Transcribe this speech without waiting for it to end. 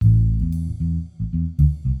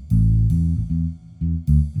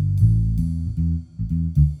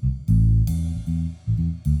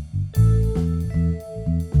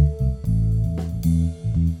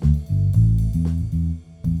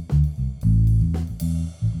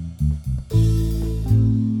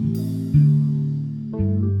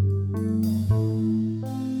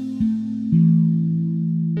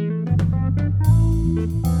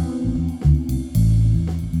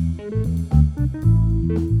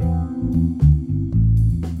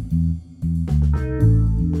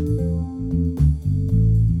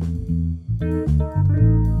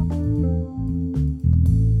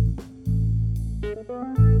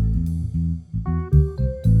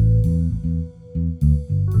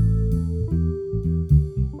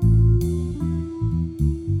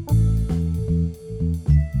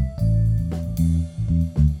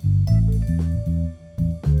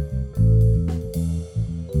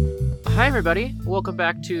Hi everybody, welcome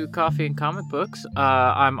back to Coffee and Comic Books.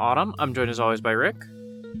 I'm Autumn. I'm joined as always by Rick.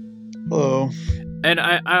 Hello. And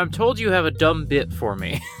I'm told you have a dumb bit for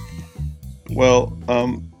me. Well,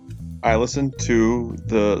 I listened to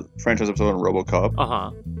the franchise episode on RoboCop.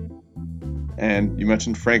 Uh-huh. And you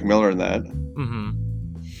mentioned Frank Miller in that.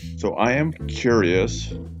 Mm-hmm. So I am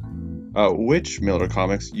curious which Miller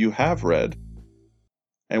comics you have read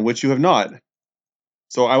and which you have not.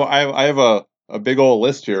 So I have a big old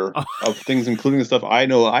list here of things, including the stuff I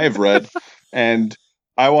know I have read, and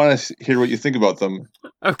I want to hear what you think about them.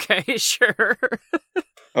 Okay, sure.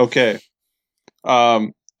 Okay.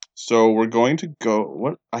 So we're going to go.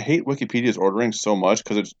 What I hate Wikipedia's ordering so much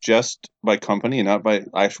because it's just by company and not by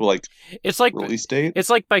actual it's like release date. It's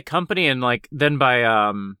like by company and then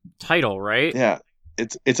by title, right? Yeah,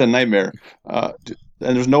 it's a nightmare. And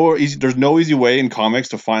there's no easy way in comics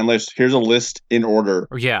to find lists. Here's a list in order.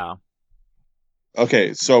 Yeah.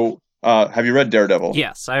 Okay, so have you read Daredevil?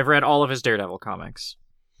 Yes, I've read all of his Daredevil comics.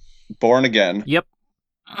 Born Again. Yep.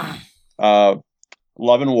 Love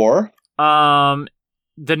and War. The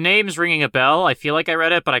name's ringing a bell. I feel like I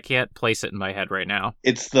read it, but I can't place it in my head right now.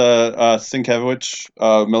 It's the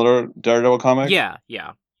Sienkiewicz Miller Daredevil comic. Yeah.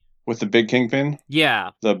 With the big kingpin. Yeah.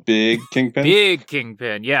 The big kingpin. Big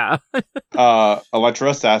kingpin. Yeah. Electro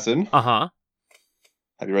Assassin. Uh-huh.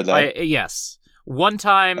 Have you read that? Yes. One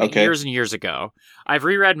time, okay. Years and years ago. I've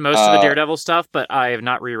reread most of the Daredevil stuff, but I have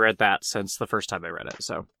not reread that since the first time I read it.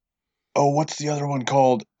 So. Oh, what's the other one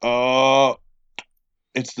called?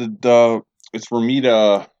 It's it's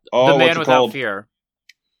Romita. Oh, The Man what's it Without called? Fear.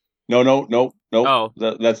 No. Oh,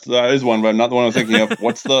 that is one, but not the one I'm thinking of.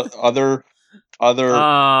 What's the other?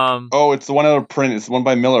 Oh, it's the one out of print. It's the one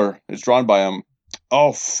by Miller. It's drawn by him.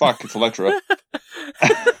 Oh, fuck! It's Elektra.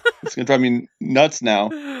 It's gonna drive me nuts now.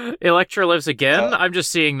 Elektra Lives Again. I'm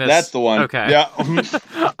just seeing this. That's the one. Okay. Yeah.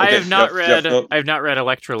 I have not read. I have not read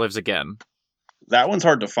Elektra Lives Again. That one's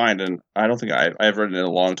hard to find, and I don't think I've read it in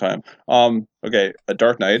a long time. Okay, A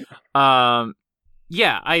Dark Knight.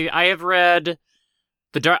 Yeah, I have read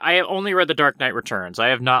I have only read The Dark Knight Returns. I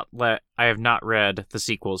have not read the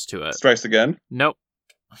sequels to it. Strikes Again. Nope.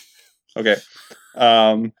 Okay.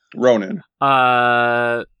 Ronin.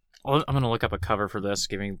 I'm gonna look up a cover for this.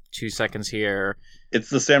 Give me 2 seconds here.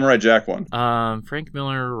 It's the Samurai Jack one. Frank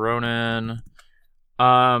Miller, Ronin.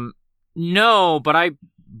 No, but I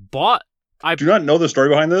do not know the story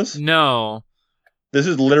behind this? No. This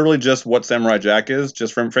is literally just what Samurai Jack is,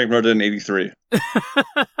 just from Frank Miller did in 83.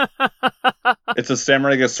 It's a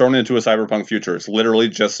samurai gets thrown into a cyberpunk future. It's literally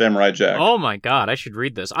just Samurai Jack. Oh my god, I should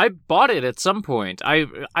read this. I bought it at some point.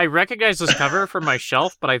 I recognize this cover from my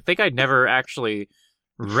shelf, but I think I never actually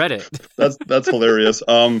read it. That's hilarious.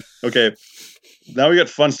 Okay. Now we got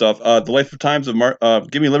fun stuff. The Life of Times of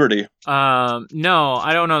Give Me Liberty. No,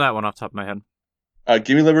 I don't know that one off the top of my head.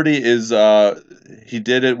 Give Me Liberty is he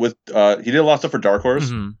did it with he did a lot of stuff for Dark Horse.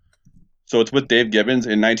 Mm-hmm. So it's with Dave Gibbons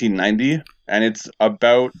in 1990, and it's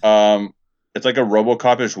about it's like a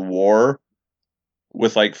RoboCop-ish war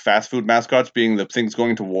with like fast food mascots being the things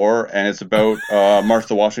going to war, and it's about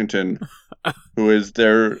Martha Washington, who is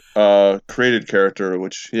their created character.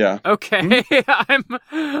 Which okay.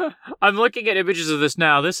 I'm looking at images of this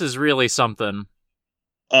now. This is really something.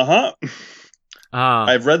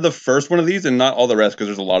 I've read the first one of these and not all the rest because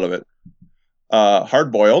there's a lot of it.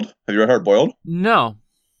 Hard Boiled. Have you read Hard Boiled? No.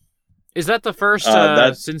 Is that the first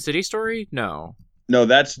Sin City story? No. No,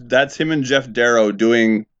 that's him and Jeff Darrow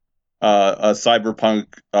doing a cyberpunk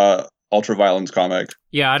ultraviolence comic.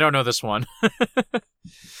 Yeah, I don't know this one.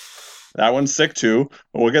 That one's sick too.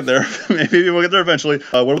 But we'll get there. Maybe we'll get there eventually.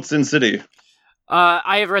 What about Sin City?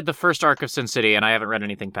 I have read the first arc of Sin City, and I haven't read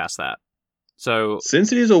anything past that. So Sin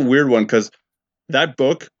City is a weird one because that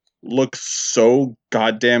book looks so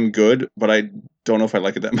goddamn good, but I don't know if I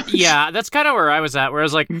like it that much. Yeah, that's kind of where I was at, where I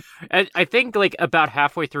was like, I think like about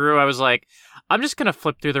halfway through, I was like, I'm just going to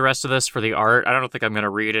flip through the rest of this for the art. I don't think I'm going to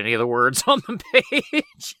read any of the words on the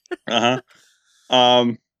page.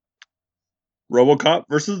 RoboCop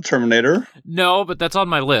versus the Terminator. No, but that's on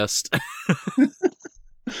my list.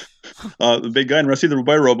 The Big Guy and Rescue the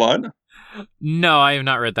Robot. No, I have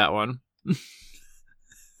not read that one.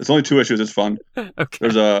 It's only 2 issues. It's fun. Okay.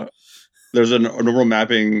 There's a There's a normal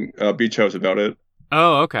mapping beach house about it.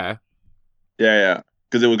 Oh, okay. Yeah.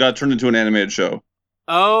 Because it got turned into an animated show.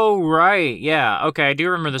 Oh, right. Yeah. Okay, I do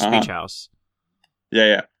remember the Uh-huh. Beach House.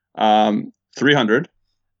 Yeah. 300.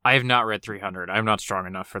 I have not read 300. I'm not strong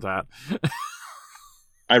enough for that.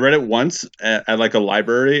 I read it once at like a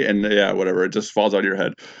library, and yeah, whatever. It just falls out of your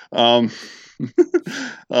head. Um,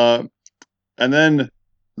 and then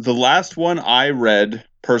the last one I read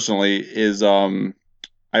personally is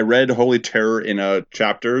I read Holy Terror in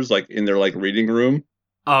chapters, like in their like reading room,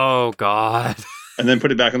 Oh, God. and then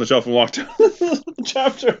put it back on the shelf and walked out the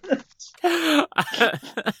chapter.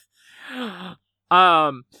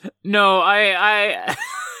 No, I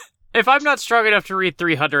if I'm not strong enough to read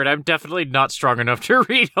 300, I'm definitely not strong enough to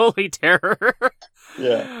read Holy Terror.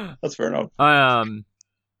 Yeah, that's fair enough.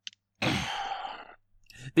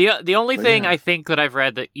 The only But thing yeah. I think that I've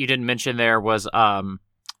read that you didn't mention there was the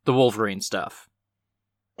Wolverine stuff.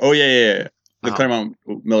 Oh yeah. The Oh. Claremont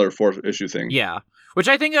Miller 4-issue thing. Yeah, which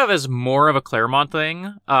I think of as more of a Claremont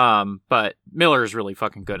thing. But Miller is really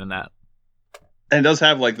fucking good in that. And it does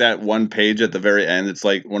have like that one page at the very end. It's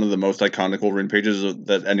like one of the most iconic Wolverine pages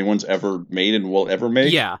that anyone's ever made and will ever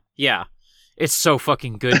make. Yeah. It's so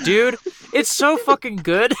fucking good, dude. It's so fucking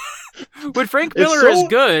good. When Frank Miller is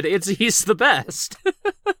good, he's the best.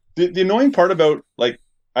 The annoying part about, like,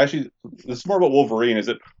 actually, this is more about Wolverine, is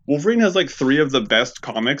that Wolverine has like 3 of the best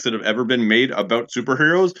comics that have ever been made about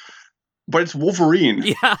superheroes, but it's Wolverine.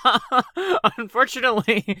 Yeah.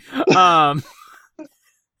 Unfortunately,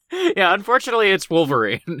 unfortunately it's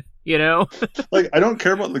Wolverine, you know? Like, I don't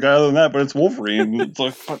care about the guy other than that, but it's Wolverine. It's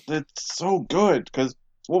like, but it's so good because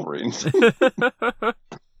it's Wolverine.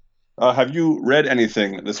 Have you read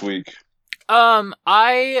anything this week?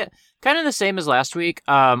 I kind of the same as last week.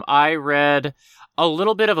 I read a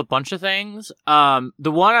little bit of a bunch of things.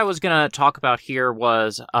 The one I was gonna talk about here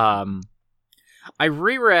was I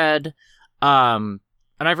reread and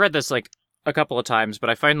I've read this like a couple of times, but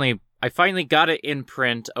I finally got it in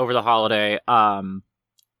print over the holiday.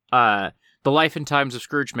 The Life and Times of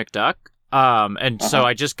Scrooge McDuck. And so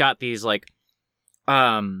I just got these like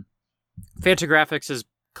Fantagraphics is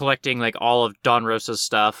collecting like all of Don Rosa's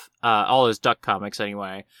stuff, all his Duck comics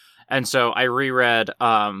anyway. And so I reread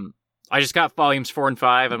I just got volumes 4 and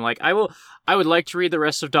 5. I'm like, I would like to read the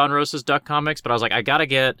rest of Don Rosa's Duck comics, but I was like, I gotta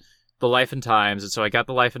get the Life and Times, and so I got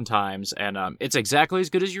the Life and Times, and it's exactly as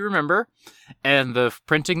good as you remember. And the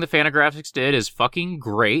printing the Fantagraphics did is fucking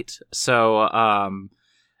great. So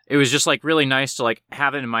it was just like really nice to like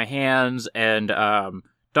have it in my hands, and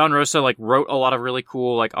Don Rosa like wrote a lot of really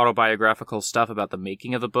cool like autobiographical stuff about the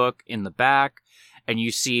making of the book in the back, and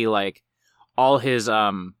you see like all his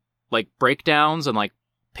like breakdowns and like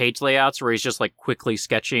page layouts where he's just like quickly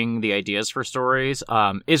sketching the ideas for stories.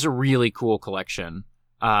 Is a really cool collection.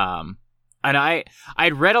 And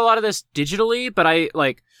I'd read a lot of this digitally, but I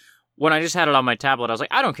like when I just had it on my tablet, I was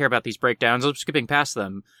like, I don't care about these breakdowns. I'm skipping past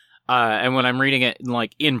them. And when I'm reading it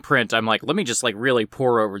like in print, I'm like, let me just like really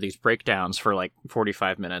pour over these breakdowns for like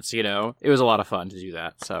 45 minutes. You know, it was a lot of fun to do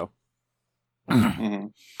that. So,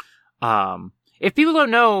 if people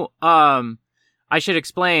don't know, I should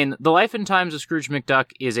explain. The Life and Times of Scrooge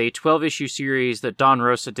McDuck is a 12-issue series that Don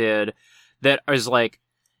Rosa did that is like,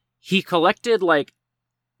 he collected like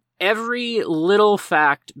every little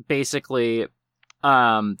fact basically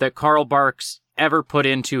that Carl Barks ever put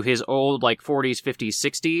into his old like 40s,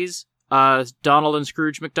 50s, 60s Donald and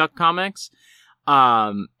Scrooge McDuck comics.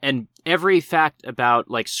 And every fact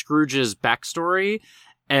about like Scrooge's backstory.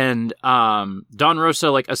 And Don Rosa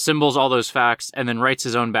like assembles all those facts and then writes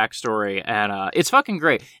his own backstory, and it's fucking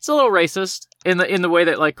great. It's a little racist in the way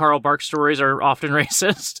that like Carl Barks stories are often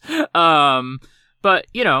racist. But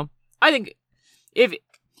you know, I think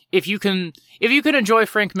if you can enjoy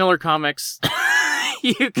Frank Miller comics,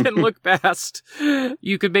 you can look past.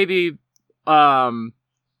 You could maybe find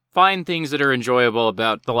things that are enjoyable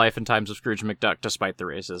about the Life and Times of Scrooge McDuck, despite the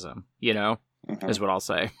racism. You know, is what I'll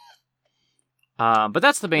say. But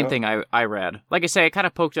that's the main thing I read. Like I say, I kind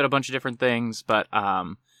of poked at a bunch of different things, but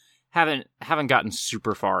haven't gotten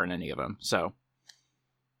super far in any of them. So,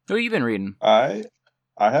 what have you been reading? I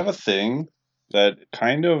have a thing that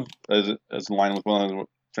kind of is in line with one of the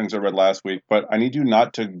things I read last week, but I need you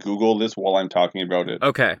not to Google this while I'm talking about it.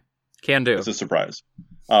 Okay, can do. It's a surprise.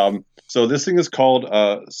 So this thing is called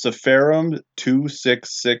Sephirum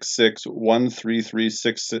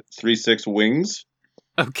 2666133636 Wings.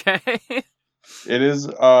 Okay. It is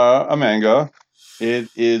a manga. It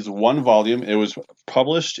is 1 volume. It was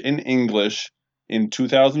published in English in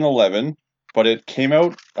 2011, but it came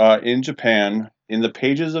out in Japan in the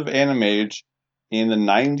pages of Animage in the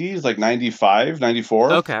 90s, like 95,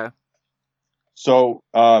 94. Okay. So,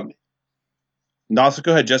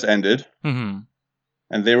 Nausicaa had just ended, Mm-hmm.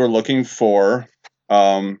 and they were looking for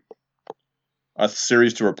a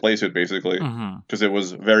series to replace it, basically, Mm-hmm. because it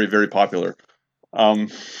was very, very popular. Um,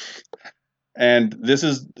 and this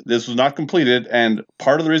was not completed, and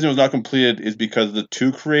part of the reason it was not completed is because the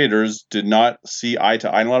two creators did not see eye to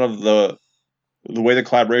eye in a lot of the way the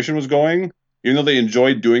collaboration was going. Even though they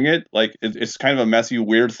enjoyed doing it, like it's kind of a messy,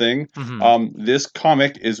 weird thing. Mm-hmm. This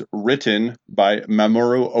comic is written by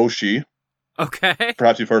Mamoru Oshii. Okay.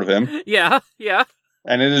 Perhaps you've heard of him. Yeah. Yeah.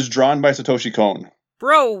 And it is drawn by Satoshi Kon.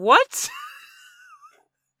 Bro, what?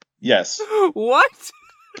 Yes. What?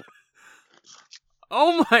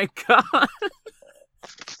 Oh my god.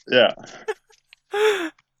 Yeah.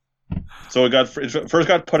 So it first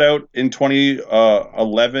got put out in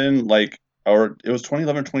 2011, or it was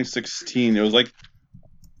 2011, 2016. It was like,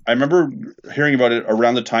 I remember hearing about it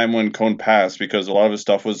around the time when Kon passed because a lot of his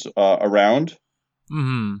stuff was around.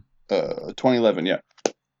 Mm-hmm. 2011, yeah.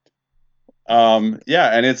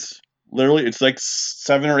 Yeah, and it's like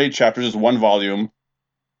 7 or 8 chapters, is one volume.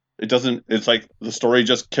 It's like the story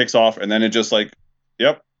just kicks off and then it just like,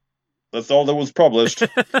 yep, that's all that was published.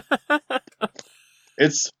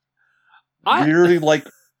 It's weirdly like.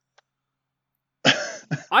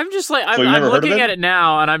 I'm just like, So I'm looking at it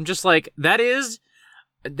now and I'm just like, that is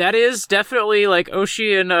definitely like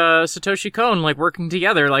Oshii and Satoshi Kon like working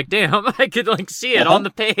together. Like, damn, I could like see it on the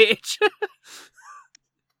page.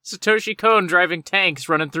 Satoshi Kon driving tanks,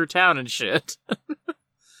 running through town and shit.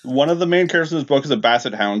 One of the main characters in this book is a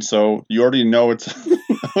basset hound, so you already know it's an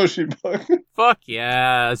Oshii book. Fuck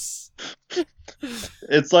yes.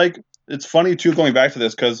 It's funny too going back to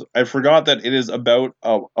this because I forgot that it is about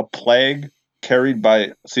a plague carried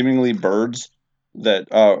by seemingly birds that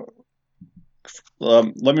let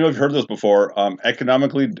me know if you've heard this before.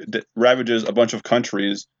 Economically ravages a bunch of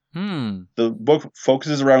countries. The book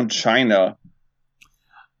focuses around China,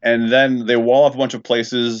 and then they wall off a bunch of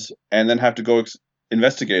places and then have to go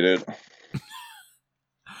investigate it.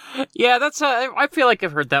 Yeah, that's. I feel like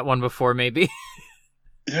I've heard that one before, maybe.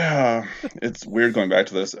 Yeah, it's weird going back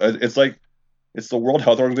to this. It's like it's the World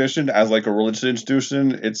Health Organization as like a religious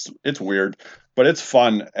institution. It's weird, but it's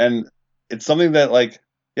fun and it's something that like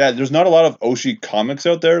there's not a lot of Oshii comics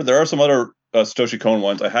out there. There are some other Satoshi Kon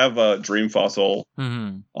ones. I have Dream Fossil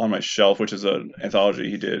on my shelf, which is an anthology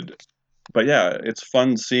he did. But yeah, it's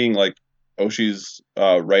fun seeing like Oshii's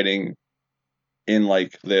writing in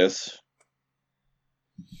like this.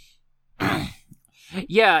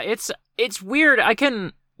 Yeah, it's weird. I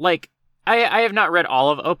can like I have not read all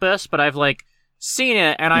of Opus, but I've like seen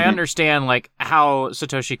it and I understand like how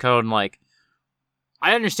Satoshi Kon like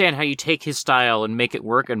I understand how you take his style and make it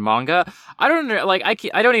work in manga. I don't like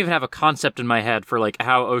I don't even have a concept in my head for like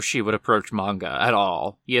how Oshii would approach manga at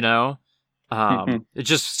all, you know? It's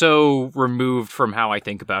just so removed from how I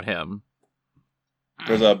think about him.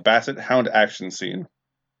 There's a basset hound action scene.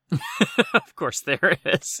 Of course there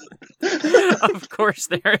is. Of course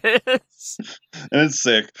there is. And it's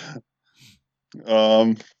sick.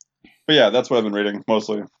 But yeah, that's what I've been reading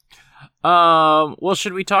mostly. Well,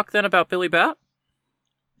 should we talk then about Billy Bat?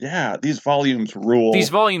 Yeah, these volumes rule. These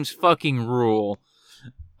volumes fucking rule.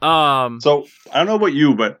 So I don't know about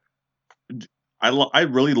you, but I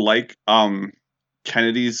really like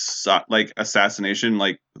Kennedy's like assassination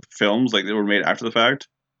like films like they were made after the fact.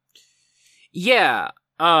 Yeah.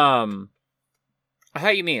 How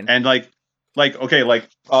you mean? And okay,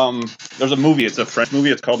 there's a movie. It's a French movie.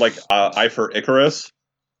 It's called like Eye for Icarus.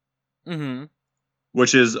 Mm-hmm.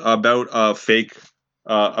 Which is about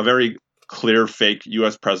a very clear fake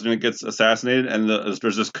U.S. president gets assassinated, and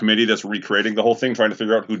there's this committee that's recreating the whole thing, trying to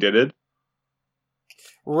figure out who did it.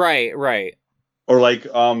 Right. Or like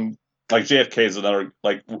JFK is another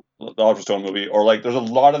like the Oliver Stone movie, or like there's a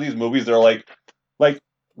lot of these movies that are like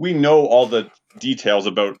we know all the details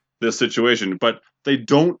about this situation, but they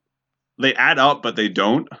add up, but they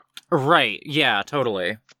don't. Right. Yeah.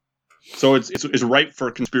 Totally. So it's ripe for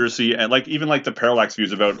conspiracy and like even like the parallax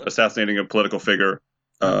views about assassinating a political figure.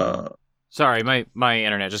 Sorry, my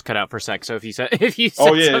internet just cut out for a sec. So if you said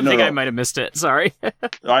something, no. I might have missed it. Sorry.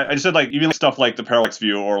 I just said like even stuff like the parallax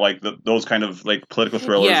view or like those kind of like political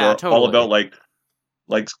thrillers are totally. all about like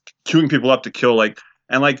queuing people up to kill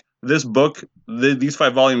and like this book, these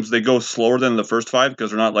 5 volumes, they go slower than the first 5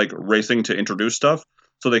 because they're not like racing to introduce stuff.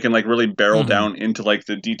 So they can like really barrel down into like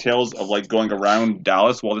the details of like going around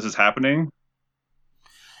Dallas while this is happening.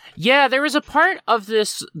 Yeah, there was a part of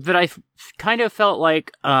this that I kind of felt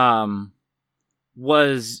like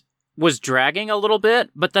was dragging a little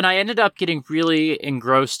bit, but then I ended up getting really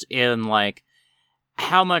engrossed in like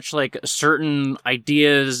how much like certain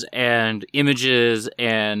ideas and images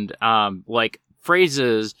and like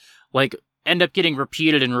phrases like end up getting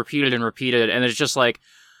repeated and repeated and repeated, and it's just like,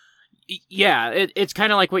 yeah, it's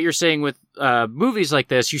kind of like what you're saying with movies like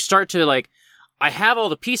this. You start to like, I have all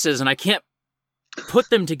the pieces and I can't put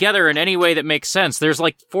them together in any way that makes sense. There's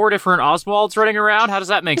like 4 different Oswalds running around. How does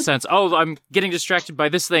that make sense? Oh, I'm getting distracted by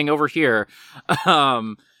this thing over here.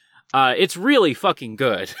 It's really fucking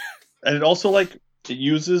good. And it also like it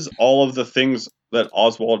uses all of the things that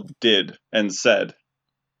Oswald did and said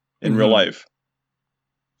in real life.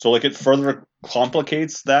 So like it further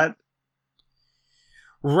complicates that.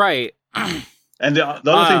 Right. And the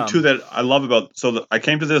other thing too that I love about, I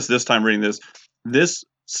came to this time reading this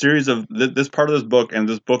series of this part of this book, and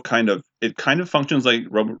this book kind of functions like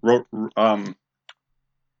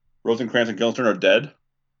Rosencrantz and Guildenstern Are Dead.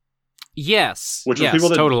 Yes. Which for people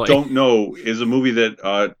that don't know is a movie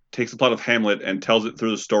that takes the plot of Hamlet and tells it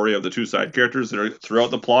through the story of the 2 side characters that are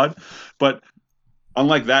throughout the plot. But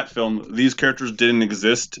unlike that film, these characters didn't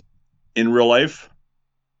exist in real life.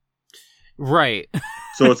 Right.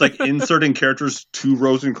 So it's like inserting characters to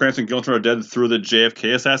Rosencrantz and Guildenstern Are Dead through the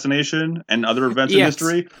JFK assassination and other events in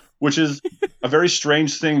history, which is a very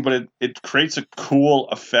strange thing, but it creates a cool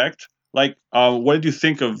effect. Like, what did you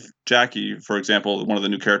think of Jackie, for example, one of the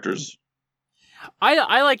new characters?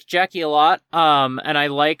 I liked Jackie a lot, and I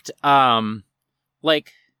liked,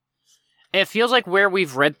 like, it feels like where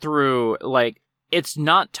we've read through, like, it's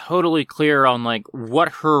not totally clear on, like, what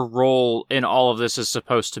her role in all of this is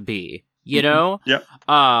supposed to be, you know? Yep.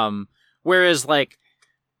 Whereas, like,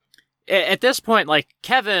 at this point, like,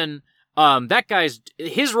 Kevin, that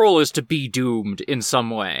his role is to be doomed in some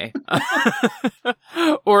way.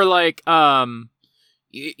 Or, like,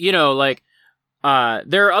 you know, like,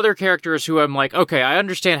 there are other characters who I'm like, okay, I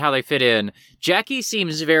understand how they fit in. Jackie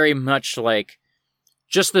seems very much like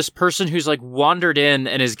just this person who's like wandered in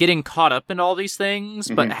and is getting caught up in all these things,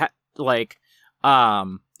 but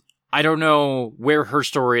I don't know where her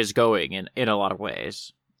story is going in a lot of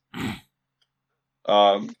ways.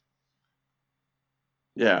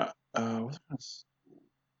 Yeah.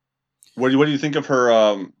 What do you think of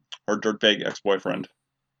her dirtbag ex-boyfriend?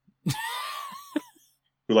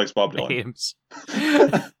 Who likes Bob Dylan?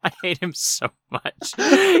 I hate him so much.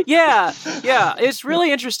 Yeah. It's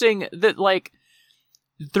really interesting that like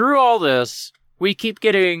through all this, we keep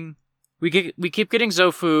getting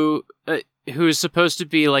Zofu, who's supposed to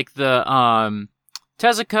be like the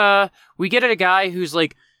Tezuka. We get a guy who's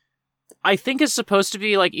like, I think is supposed to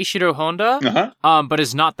be like Ishiro Honda, but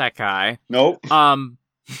is not that guy. Nope.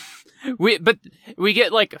 We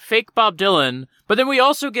get like fake Bob Dylan, but then we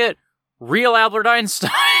also get real Albert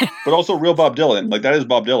Einstein. But also real Bob Dylan. Like, that is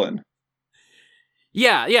Bob Dylan.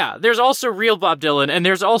 Yeah. There's also real Bob Dylan, and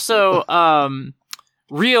there's also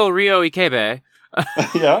real Ryo Ikebe.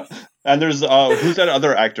 Yeah. And there's who's that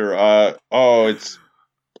other actor?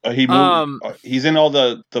 He moved. He's in all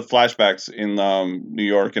the flashbacks in New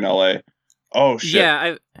York and LA. Oh shit.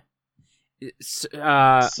 Yeah,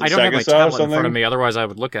 I don't have my tablet in front of me, otherwise I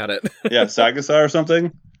would look at it. Yeah, Sagasa or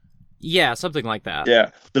something. Yeah, something like that. Yeah,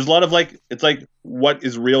 there's a lot of like, it's like what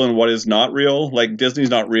is real and what is not real. Like Disney's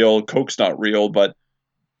not real, Coke's not real, but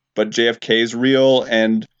JFK's real,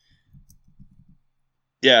 and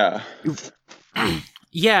yeah,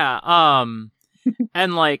 yeah.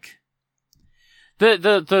 And like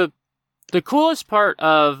the coolest part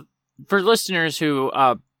of, for listeners who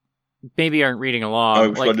maybe aren't reading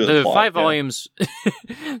along, like the 5 volumes,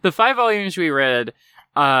 the 5 volumes we read,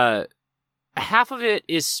 half of it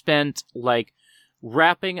is spent like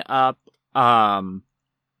wrapping up the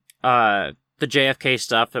JFK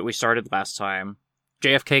stuff that we started last time.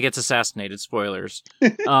 JFK gets assassinated, spoilers.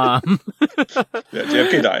 Yeah,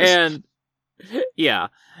 JFK dies. And yeah.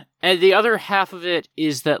 And the other half of it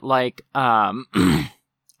is that like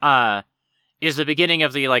is the beginning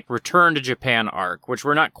of the like return to Japan arc, which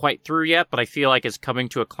we're not quite through yet, but I feel like is coming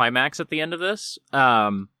to a climax at the end of this.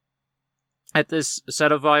 At this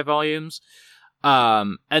set of 5 volumes.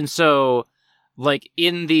 And so, like,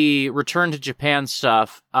 in the Return to Japan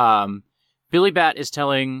stuff, Billy Bat is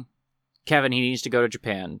telling Kevin he needs to go to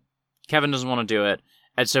Japan. Kevin doesn't want to do it.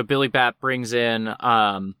 And so Billy Bat brings in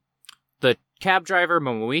the cab driver,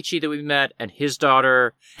 Momoichi, that we met, and his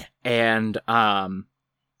daughter, and,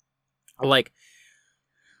 like,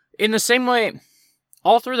 in the same way,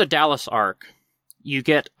 all through the Dallas arc, you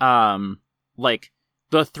get, like,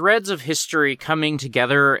 the threads of history coming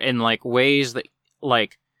together in, like, ways that,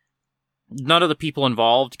 like, none of the people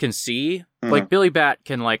involved can see. Mm-hmm. Like, Billy Bat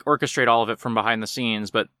can, like, orchestrate all of it from behind the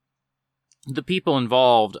scenes, but the people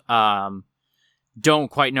involved, don't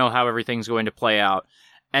quite know how everything's going to play out.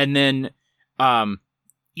 And then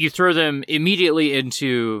you throw them immediately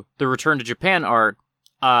into the Return to Japan arc.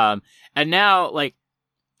 And now, like,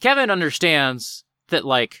 Kevin understands that,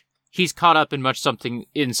 like, he's caught up in something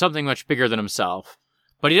much bigger than himself.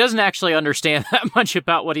 But he doesn't actually understand that much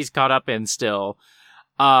about what he's caught up in still.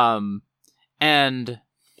 And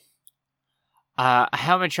how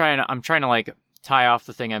am I trying to... I'm trying to, like, tie off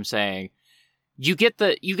the thing I'm saying. You get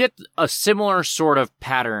a similar sort of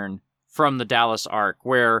pattern from the Dallas arc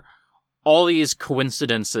where all these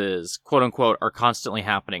coincidences, quote unquote, are constantly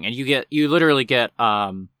happening. And you literally get,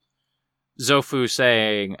 Zofu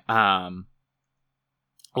saying,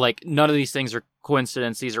 like, none of these things are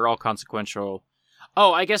coincidence. These are all consequential.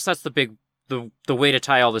 Oh, I guess that's the way to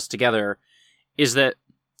tie all this together is that,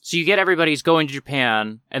 so you get everybody's going to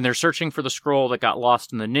Japan and they're searching for the scroll that got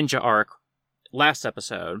lost in the ninja arc last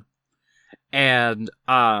episode. And,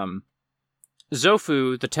 Zofu,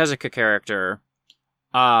 the Tezuka character,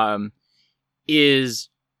 is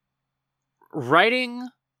writing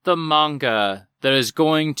the manga that is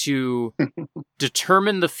going to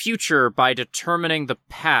determine the future by determining the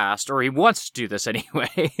past, or he wants to do this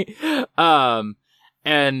anyway.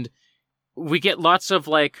 And we get lots of,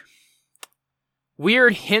 like,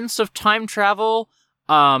 weird hints of time travel,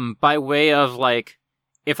 by way of, like,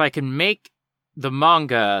 if I can make the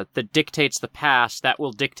manga that dictates the past, that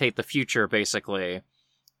will dictate the future, basically.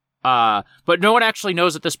 But no one actually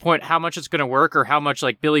knows at this point how much it's going to work or how much,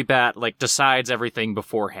 like, Billy Bat, like, decides everything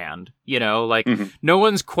beforehand. You know, like, no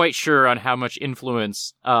one's quite sure on how much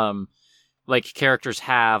influence, like, characters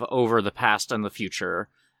have over the past and the future,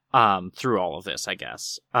 through all of this, I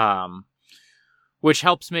guess. Which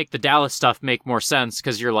helps make the Dallas stuff make more sense,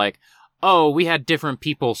 because you're like, oh, we had different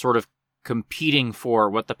people sort of competing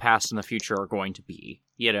for what the past and the future are going to be,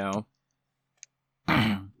 you know?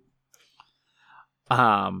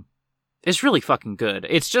 It's really fucking good.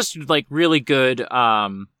 It's just, like, really good.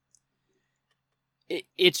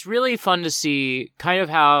 It's really fun to see kind of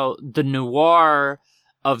how the noir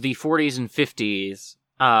of the 40s and 50s,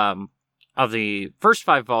 of the first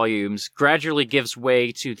 5 volumes gradually gives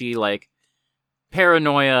way to the, like,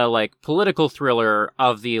 paranoia, like, political thriller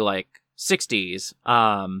of the, like, 60s.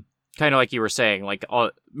 Kind of like you were saying, like,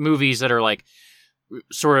 movies that are, like,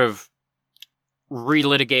 sort of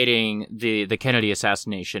relitigating the Kennedy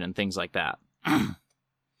assassination and things like that. And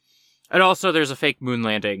also there's a fake moon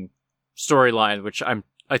landing storyline, which I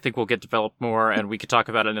think will get developed more, and we could talk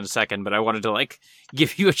about it in a second, but I wanted to, like,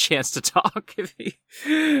 give you a chance to talk.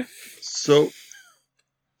 So,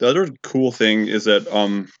 the other cool thing is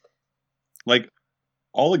that, like,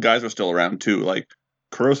 all the guys are still around, too. Like,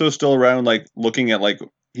 Kuroso's still around, like, looking at, like,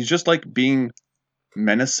 he's just, like, being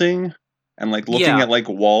menacing and, like, looking at, like,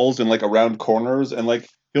 walls and, like, around corners, and, like,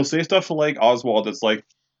 he'll say stuff to, like, Oswald that's like,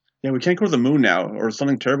 yeah, we can't go to the moon now, or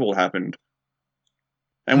something terrible happened.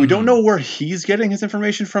 And we don't know where he's getting his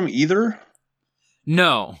information from either.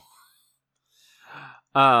 No.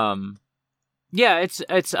 Yeah, it's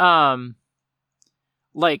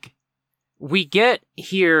like, we get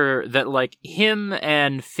here that, like, him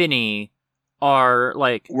and Finney are,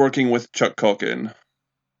 like, working with Chuck Culkin,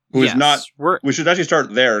 who is not. We should actually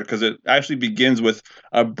start there, because it actually begins with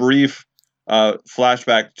a brief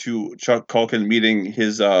flashback to Chuck Culkin meeting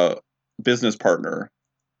his business partner.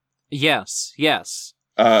 Yes.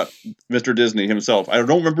 Mr. Disney himself. I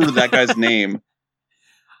don't remember that guy's name.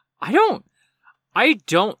 I don't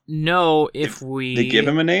know if they give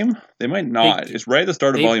him a name. They might not. It's right at the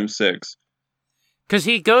start of Volume 6. Because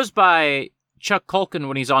he goes by Chuck Culkin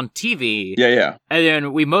when he's on TV. Yeah. And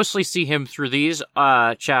then we mostly see him through these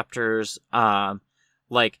chapters,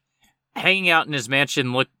 like, hanging out in his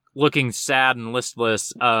mansion, looking sad and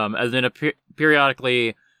listless. And then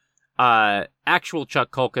periodically, actual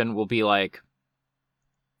Chuck Culkin will be like,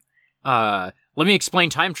 let me explain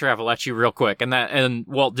time travel at you real quick. And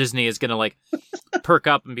Walt Disney is gonna, like, perk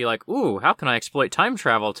up and be like, ooh, how can I exploit time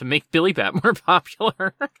travel to make Billy Bat more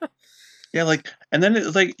popular? Yeah, like, and then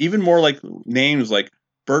it's, like, even more, like, names, like,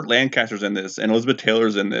 Burt Lancaster's in this, and Elizabeth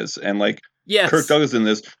Taylor's in this, and, like, Kirk Douglas in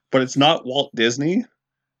this, but it's not Walt Disney.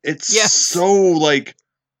 It's so, like,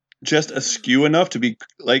 just askew enough to be,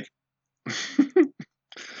 like...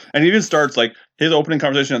 And it even starts, like, his opening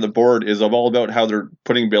conversation at the board is all about how they're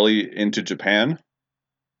putting Billy into Japan.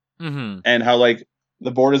 Mm-hmm. And how, like,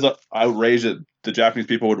 the board is outraged that the Japanese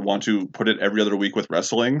people would want to put it every other week with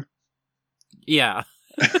wrestling. Yeah.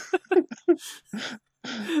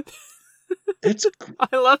 It's.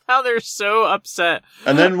 I love how they're so upset.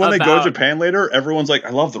 And then when they go to Japan later, everyone's like, I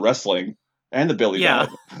love the wrestling and the Billy Bat.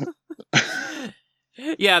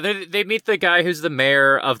 Yeah, they meet the guy who's the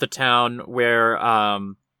mayor of the town where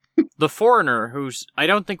the foreigner who's I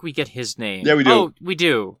don't think we get his name. Yeah, we do. Oh, we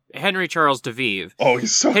do. Henry Charles DeVive. Oh,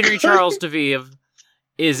 he's so Henry good. Charles DeVive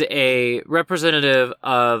is a representative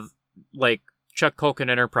of like Chuck Culkin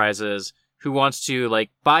Enterprises who wants to like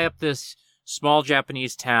buy up this small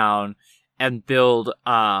Japanese town and build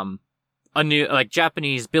a new like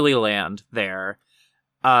Japanese Billy Land there.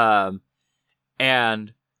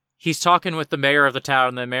 And he's talking with the mayor of the town,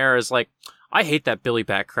 and the mayor is like, I hate that Billy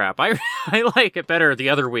Bat crap. I like it better the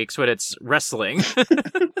other weeks when it's wrestling.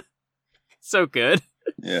 So good.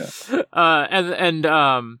 Yeah. And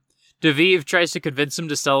DeVive tries to convince him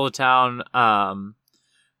to sell the town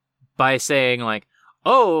by saying like,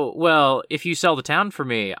 oh, well, if you sell the town for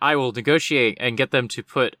me, I will negotiate and get them to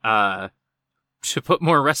put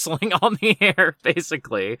more wrestling on the air,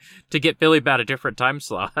 basically, to get Billy Bat a different time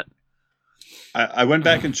slot. I went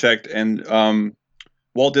back and checked, and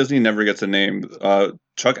Walt Disney never gets a name.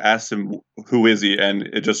 Chuck asks him, who is he? And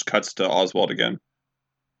it just cuts to Oswald again.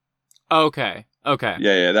 Okay.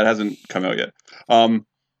 Yeah, that hasn't come out yet. And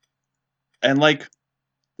like,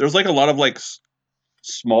 there's like a lot of like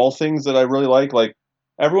small things that I really like. Like,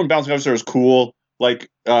 everyone bouncing upstairs is cool. Like,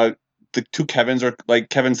 the two Kevins are like,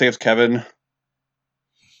 Kevin saves Kevin.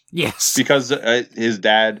 Yes. Because his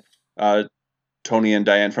dad, Tony and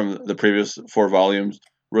Diane from the previous 4 volumes,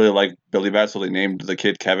 really like Billy Bat, so they named the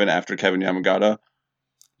kid Kevin after Kevin Yamagata.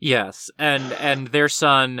 Yes, and their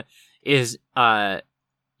son is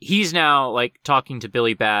he's now like talking to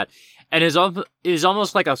Billy Bat, and is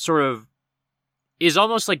almost like a sort of is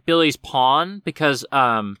almost like Billy's pawn, because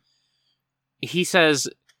he says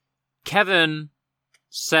Kevin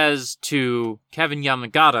says to Kevin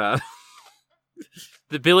Yamagata.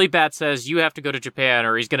 The Billy Bat says, you have to go to Japan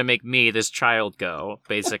or he's going to make me, this child, go,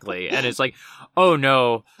 basically. And it's like, oh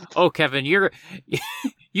no. Oh, Kevin, you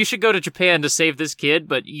should go to Japan to save this kid,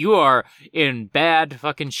 but you are in bad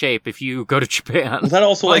fucking shape if you go to Japan. Well, that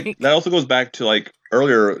also that also goes back to like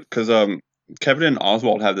earlier, because Kevin and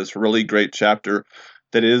Oswald have this really great chapter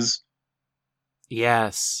that is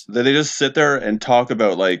yes, that they just sit there and talk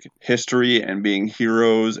about like history and being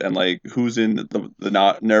heroes and like who's in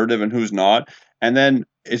the narrative and who's not. And then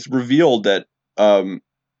it's revealed that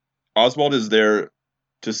Oswald is there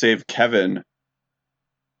to save Kevin,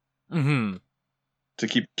 to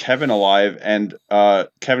keep Kevin alive, and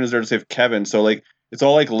Kevin is there to save Kevin. So like it's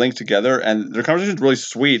all like linked together, and their conversation is really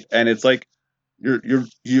sweet. And it's like you're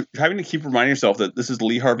having to keep reminding yourself that this is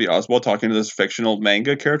Lee Harvey Oswald talking to this fictional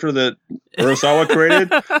manga character that Urasawa created,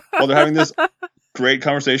 while they're having this great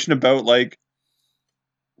conversation about like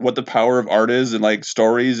what the power of art is, and like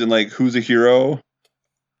stories, and like who's a hero.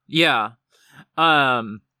 Yeah.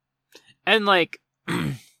 And like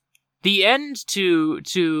the end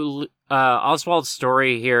to Oswald's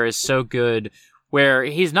story here is so good, where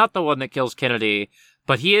he's not the one that kills Kennedy,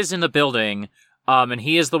 but he is in the building, and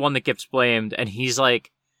he is the one that gets blamed, and he's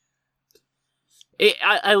like,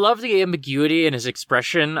 I love the ambiguity in his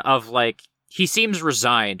expression of like, he seems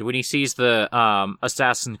resigned when he sees the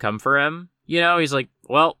assassin come for him. You know, he's like,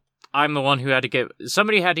 well, I'm the one who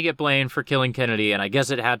somebody had to get blamed for killing Kennedy, and I guess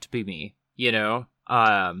it had to be me, you know?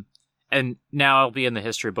 And now I'll be in the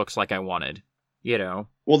history books like I wanted, you know?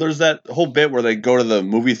 Well, there's that whole bit where they go to the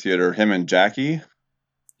movie theater, him and Jackie.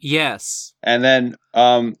 Yes. And then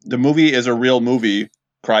the movie is a real movie,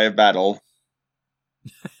 Cry of Battle.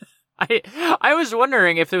 I was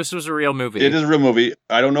wondering if this was a real movie. It is a real movie.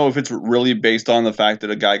 I don't know if it's really based on the fact that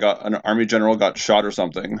an army general got shot or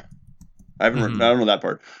something. I don't know that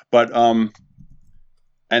part. But and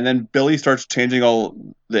then Billy starts changing all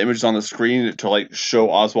the images on the screen to like show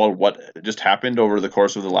Oswald what just happened over the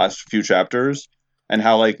course of the last few chapters, and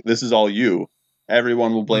how like this is all you.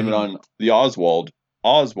 Everyone will blame it on the Oswald.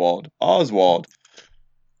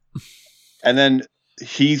 And then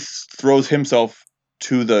he throws himself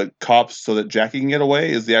to the cops so that Jackie can get away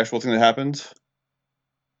is the actual thing that happens.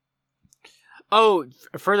 Oh,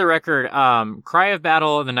 for the record, Cry of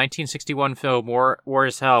Battle in the 1961 film War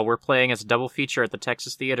is Hell, we're playing as a double feature at the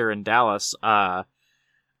Texas Theater in Dallas.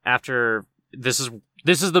 After this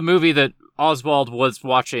is the movie that Oswald was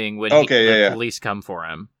watching when the police come for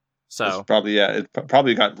him. So it's probably it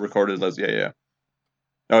probably got recorded as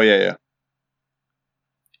Oh yeah.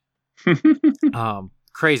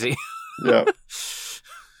 Crazy. Yeah.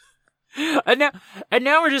 And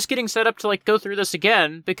now we're just getting set up to like go through this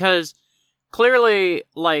again, because clearly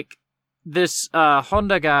like this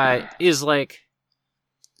Honda guy is like,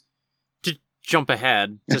 to jump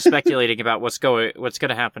ahead to speculating about what's going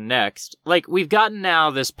to happen next. Like, we've gotten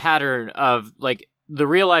now this pattern of like the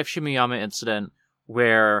real life Shimiyama incident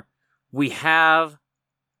where we have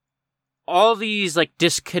all these like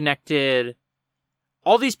disconnected,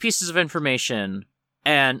 all these pieces of information,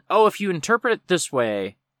 and if you interpret it this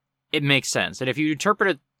way, it makes sense. And if you interpret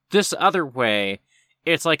it this other way,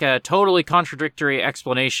 it's like a totally contradictory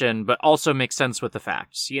explanation, but also makes sense with the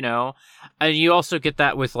facts, you know? And you also get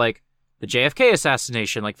that with, like, the JFK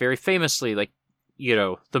assassination, like, very famously, like, you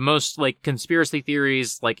know, the most, like, conspiracy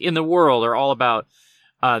theories, like, in the world are all about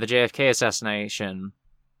the JFK assassination.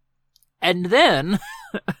 And then,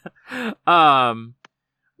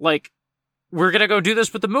 like, we're gonna go do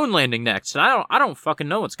this with the moon landing next, and I don't fucking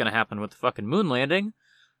know what's gonna happen with the fucking moon landing.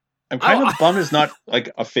 I'm kind of bummed it's not,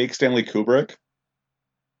 like, a fake Stanley Kubrick.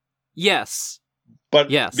 Yes.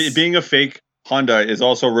 But yes. Being a fake Honda is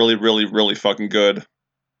also really, really, really fucking good.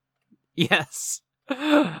 Yes.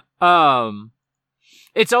 It's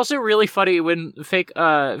also really funny when fake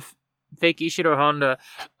Ishiro Honda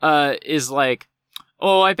is like,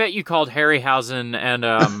 oh, I bet you called Harryhausen and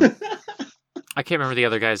I can't remember the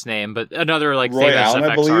other guy's name, but another like Roy famous Allen,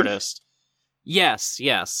 FX artist.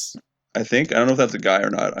 Yes. I think, I don't know if that's a guy or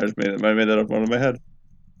not. I made that up out of my head.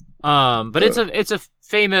 But it's a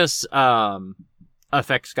famous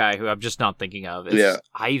effects guy who I'm just not thinking of. It's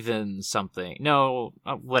Ivan something. No,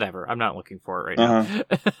 whatever. I'm not looking for it right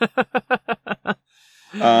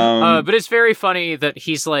now. But it's very funny that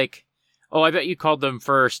he's like, oh, I bet you called them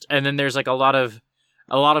first, and then there's like a lot of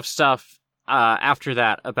stuff after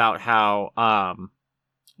that about how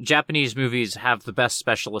Japanese movies have the best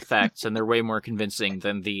special effects and they're way more convincing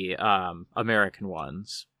than the American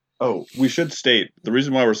ones. Oh, we should state the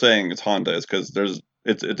reason why we're saying it's Honda is because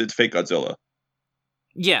it's fake Godzilla.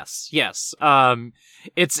 Yes. It's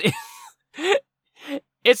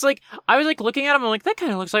it's like I was like looking at him, I'm like, that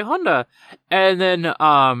kind of looks like Honda, and then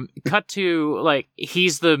cut to like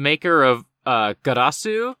he's the maker of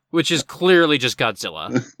Garasu, which is clearly just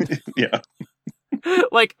Godzilla. Yeah.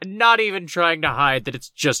 Like not even trying to hide that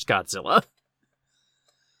it's just Godzilla.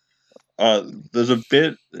 There's a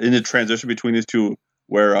bit in the transition between these two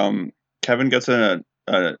where Kevin gets a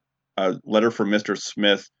letter from Mr.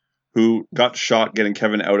 Smith, who got shot getting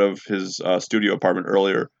Kevin out of his studio apartment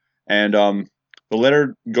earlier. And the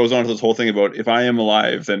letter goes on to this whole thing about, if I am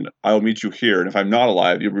alive, then I'll meet you here. And if I'm not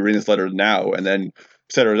alive, you'll be reading this letter now. And then,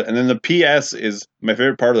 etc. And then the PS is my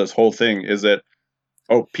favorite part of this whole thing is that,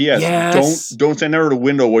 PS, yes. don't stand out of the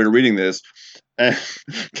window while you're reading this. And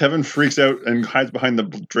Kevin freaks out and hides behind the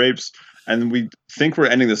drapes. And we think we're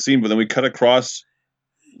ending the scene, but then we cut across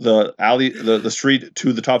the alley, the street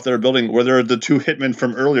to the top of their building where there are the two hitmen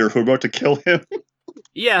from earlier who are about to kill him.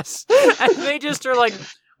 Yes. And they just are like,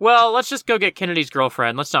 well, let's just go get Kennedy's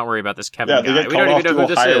girlfriend. Let's not worry about this Kevin guy. They get we don't even know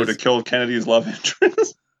who Ohio this is. to kill Kennedy's love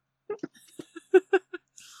interest.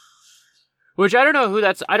 Which I don't know who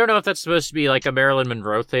that's. I don't know if that's supposed to be like a Marilyn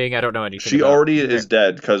Monroe thing. I don't know anything. She already is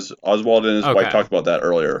dead because Oswald and his wife talked about that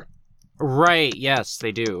earlier. Right. Yes,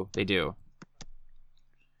 they do. They do.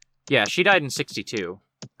 Yeah, she died in 1962.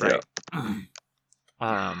 Right.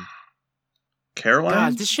 Yeah. Caroline?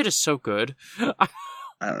 God, this shit is so good. I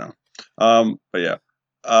don't know. But yeah.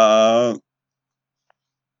 I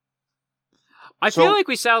feel like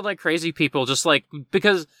we sound like crazy people just like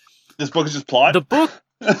because this book is just plot? The book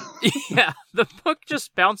yeah, the book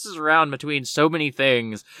just bounces around between so many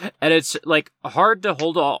things, and it's like hard to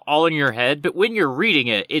hold all in your head, but when you're reading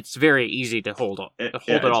it, it's very easy to hold it all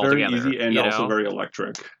together. It's very easy and also very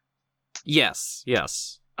electric. Yes.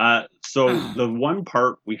 So the one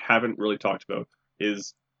part we haven't really talked about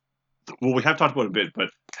is, well, we have talked about a bit,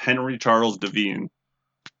 but Henry Charles Devine,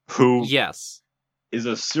 who is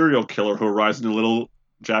a serial killer who arrives in a little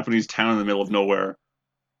Japanese town in the middle of nowhere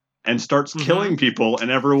and starts killing people,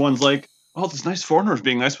 and everyone's like, oh, this nice foreigner is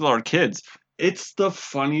being nice with our kids. It's the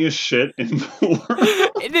funniest shit in the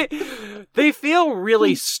world. They feel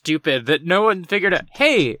really stupid that no one figured out,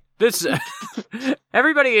 hey, this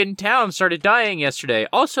everybody in town started dying yesterday.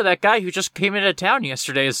 Also, that guy who just came into town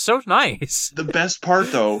yesterday is so nice. The best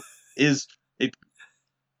part, though, is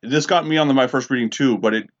this got me on my first reading too,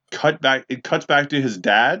 but it cuts back to his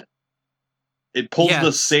dad. It pulls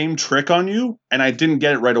the same trick on you, and I didn't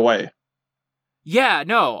get it right away. Yeah,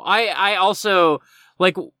 no. I also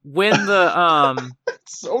like when the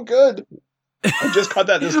It's so good. I just caught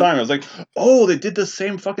that this time. I was like, oh, they did the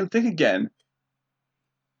same fucking thing again.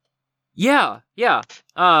 Yeah.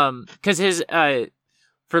 Because his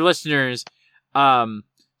for listeners,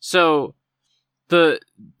 so the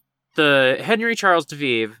Henry Charles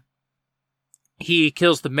Devine, he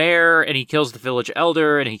kills the mayor, and he kills the village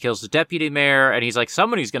elder, and he kills the deputy mayor, and he's like,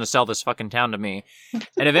 somebody's gonna sell this fucking town to me.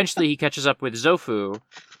 And eventually he catches up with Zofu,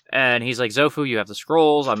 and he's like, Zofu, you have the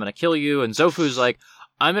scrolls, I'm gonna kill you. And Zofu's like,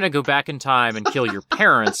 I'm going to go back in time and kill your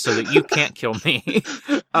parents so that you can't kill me.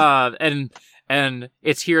 And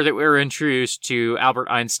it's here that we're introduced to Albert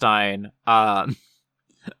Einstein. And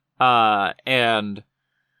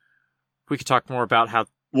we could talk more about how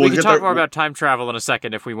we can talk more about time travel in a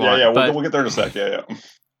second if we want. Yeah, we'll get there in a sec. Yeah.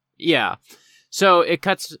 Yeah. So it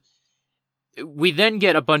cuts. We then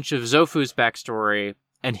get a bunch of Zofu's backstory,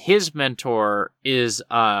 and his mentor is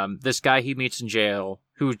this guy he meets in jail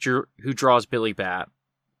who draws Billy Bat.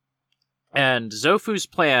 And Zofu's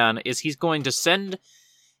plan is he's going to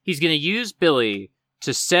use Billy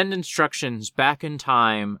to send instructions back in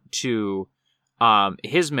time to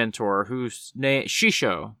his mentor, who's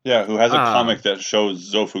Shisho. Yeah, who has a comic that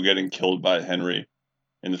shows Zofu getting killed by Henry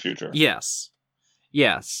in the future. Yes.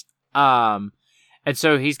 And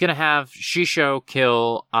so he's going to have Shisho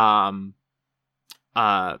kill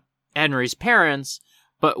Henry's parents,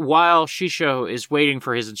 but while Shisho is waiting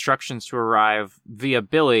for his instructions to arrive via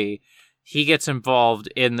Billy, he gets involved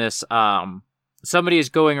in this. Somebody is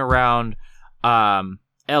going around LA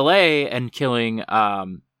and killing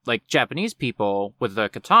like Japanese people with a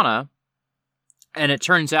katana, and it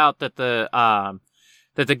turns out that the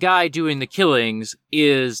guy doing the killings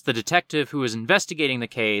is the detective who is investigating the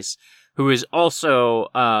case, who is also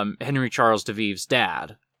Henry Charles DeVive's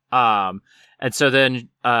dad. And so then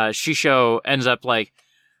Shisho ends up like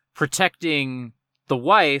protecting the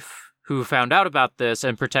wife who found out about this,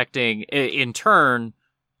 and protecting in turn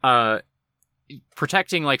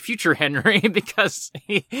protecting like future Henry, because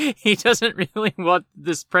he doesn't really want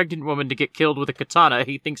this pregnant woman to get killed with a katana.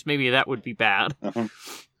 He thinks maybe that would be bad.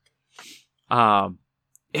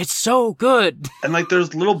 It's so good. And like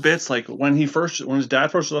there's little bits like when his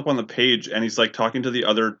dad first shows up on the page and he's like talking to the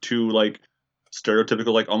other two like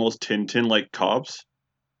stereotypical like almost Tintin like cops.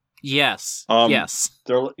 Yes.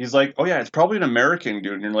 He's like, oh yeah, it's probably an American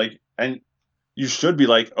dude, and you're like, and you should be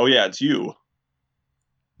like, oh yeah, it's you.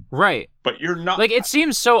 Right. But you're not. Like, it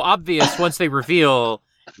seems so obvious once they reveal,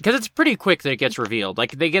 because it's pretty quick that it gets revealed.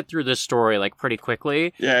 Like, they get through this story, like, pretty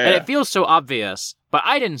quickly. Yeah. And it feels so obvious, but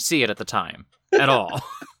I didn't see it at the time. At all.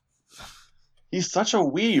 He's such a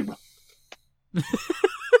weeb.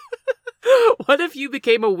 What if you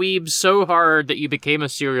became a weeb so hard that you became a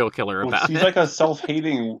serial killer about he's it? like a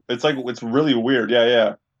self-hating, it's really weird.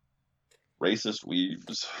 Yeah. Racist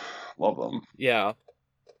weebs. Love them. Yeah.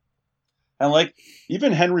 And like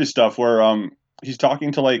even Henry stuff where he's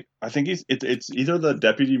talking to like I think it's either the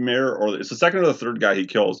deputy mayor or it's the second or the third guy he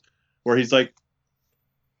kills, where he's like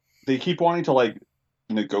they keep wanting to like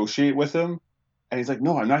negotiate with him, and he's like,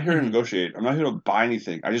 no, I'm not here to negotiate. I'm not here to buy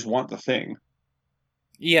anything. I just want the thing.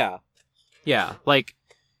 Yeah. Like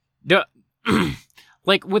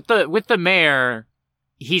like with the mayor,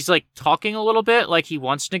 he's like talking a little bit like he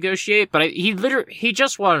wants to negotiate, but he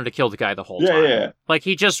just wanted to kill the guy the whole time. Yeah. Like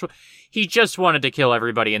he just wanted to kill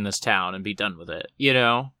everybody in this town and be done with it, you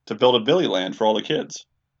know? To build a Billy land for all the kids.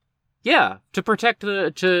 Yeah, to protect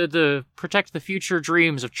the future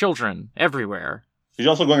dreams of children everywhere. He's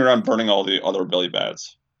also going around burning all the other Billy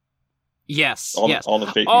Bats. Yes, all the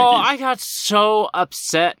fake Mickeys. I got so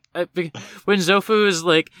upset when Zofu is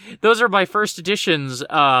like, those are my first editions,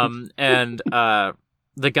 and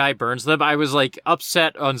the guy burns them. I was like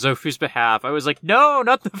upset on Zofu's behalf. I was like, no,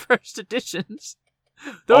 not the first editions.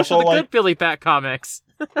 Those also, are the like, good Billy Bat comics.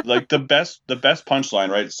 Like the best punchline,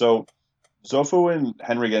 right? So Zofu and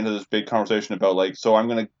Henry get into this big conversation about like, so I'm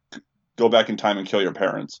gonna go back in time and kill your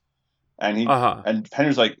parents, and and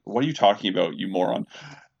Henry's like, what are you talking about, you moron?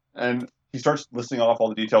 And he starts listing off all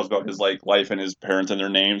the details about his like life and his parents and their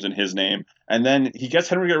names and his name, and then he gets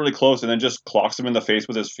Henry to get really close and then just clocks him in the face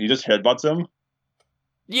with he just headbutts him.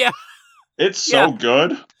 Yeah, it's so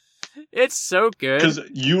good. It's so good because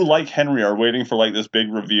you, like Henry, are waiting for like this big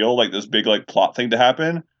reveal, like this big like plot thing to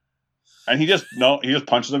happen, and he just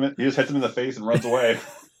punches him. He just hits him in the face and runs away.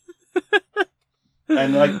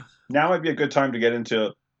 And like now might be a good time to get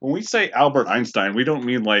into when we say Albert Einstein, we don't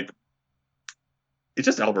mean like it's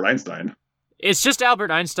just Albert Einstein. It's just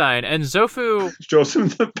Albert Einstein, and Zofu shows him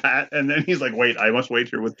the bat, and then he's like, "Wait, I must wait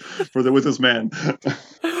here with this man."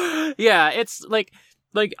 Yeah, it's like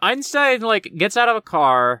Einstein like gets out of a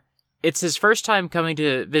car. It's his first time coming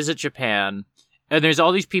to visit Japan, and there's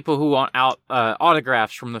all these people who want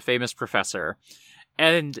autographs from the famous professor,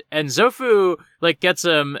 and Zofu like gets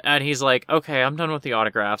him, and he's like, "Okay, I'm done with the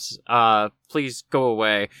autographs. Please go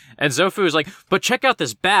away." And Zofu is like, "But check out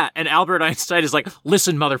this bat." And Albert Einstein is like,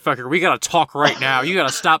 "Listen, motherfucker, we gotta talk right now. You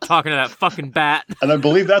gotta stop talking to that fucking bat." And I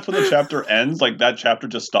believe that's when the chapter ends. Like that chapter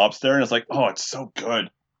just stops there, and it's like, "Oh, it's so good."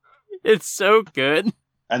 It's so good.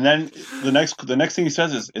 And then the next thing he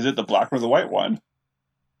says is it the black or the white one?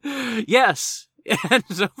 Yes. And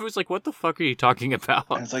Zofu's like, what the fuck are you talking about?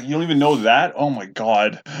 And it's like, you don't even know that? Oh my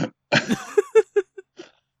god.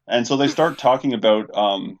 And so they start talking about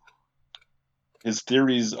his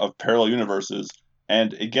theories of parallel universes,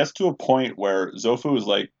 and it gets to a point where Zofu is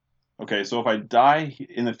like, okay, so if I die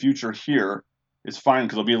in the future here, it's fine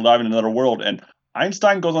because I'll be alive in another world. And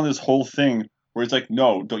Einstein goes on this whole thing where he's like,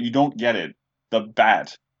 no, you don't get it. The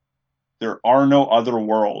bat. There are no other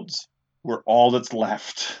worlds. We're all that's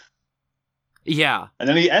left. Yeah. And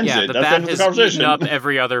then he ends it. The That's the bat end of the has conversation. eaten up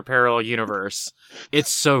every other parallel universe.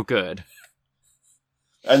 It's so good.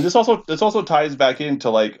 And this also ties back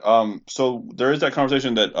into like so there is that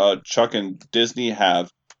conversation that Chuck and Disney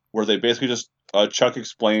have where they basically just Chuck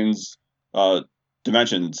explains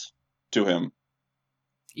dimensions to him.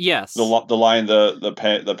 Yes. The line,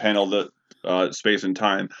 the panel, the space and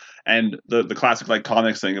time, and the classic like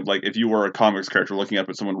comics thing of like, if you were a comics character looking up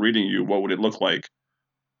at someone reading you, what would it look like?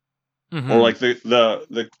 Mm-hmm. Or like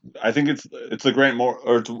the I think it's the Grant Moore,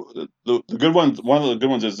 or the good ones. One of the good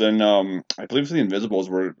ones is in I believe it's the Invisibles,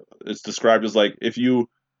 where it's described as like, if you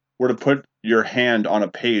were to put your hand on a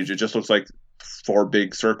page, it just looks like 4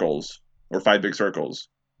 big circles or 5 big circles.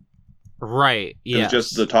 Right. Yeah. It's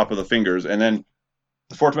just the top of the fingers, and then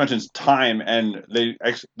the fourth dimension's time, and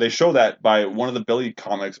they show that by one of the Billy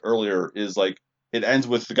comics earlier is like, it ends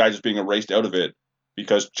with the guy just being erased out of it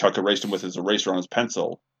because Chuck erased him with his eraser on his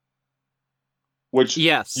pencil. Which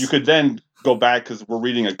yes. you could then go back, because we're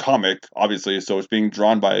reading a comic, obviously, so it's being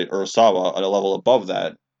drawn by Urasawa at a level above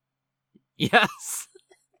that. Yes.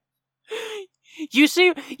 You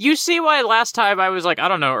see why last time I was like, I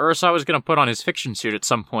don't know, Urasawa was going to put on his fiction suit at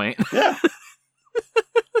some point. Yeah.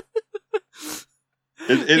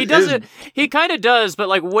 He doesn't. He kind of does, but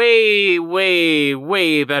like way, way,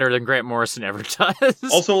 way better than Grant Morrison ever does.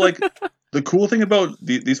 Also, like, the cool thing about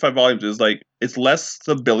these 5 volumes is like, it's less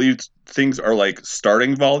the Billy things are like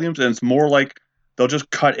starting volumes, and it's more like they'll just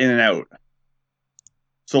cut in and out.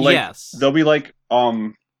 So like, yes. They'll be like,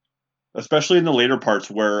 especially in the later parts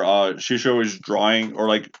where Shisho is drawing, or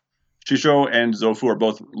like Shisho and Zofu are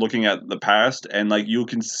both looking at the past, and like you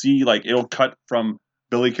can see like it'll cut from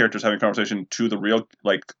Billy characters having a conversation to the real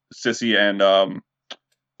like Sissy and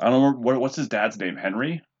I don't know what's his dad's name.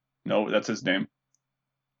 Henry? No, that's his name.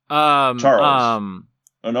 Charles.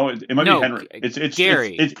 Oh no, it might be Henry. It's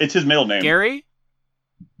Gary. It's his middle name. Gary?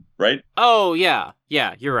 Right? Oh yeah.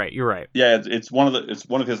 Yeah, you're right. Yeah, it's one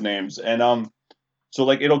of his names. And so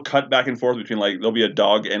like it'll cut back and forth between like there'll be a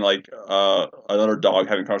dog and like another dog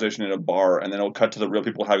having a conversation in a bar, and then it'll cut to the real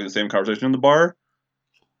people having the same conversation in the bar.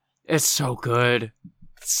 It's so good.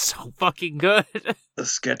 It's so fucking good. The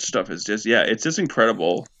sketch stuff is just it's just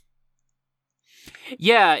incredible.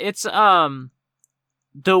 Yeah, it's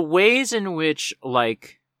the ways in which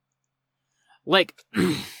like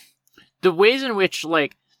the ways in which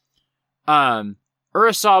like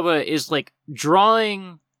Urasawa is like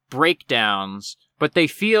drawing breakdowns, but they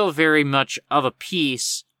feel very much of a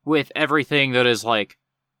piece with everything that is like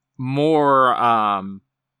more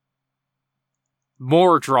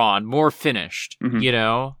drawn, more finished, mm-hmm. you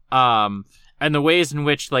know? And the ways in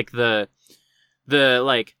which like the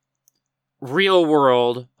like real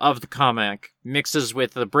world of the comic mixes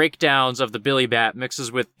with the breakdowns of the Billy Bat,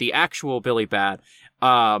 mixes with the actual Billy Bat.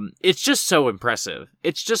 It's just so impressive.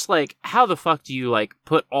 It's just like, how the fuck do you like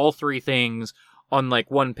put all 3 things on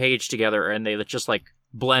like one page together and they just like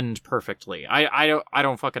blend perfectly? I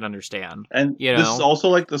don't fucking understand. And you know? This is also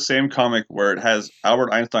like the same comic where it has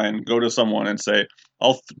Albert Einstein go to someone and say,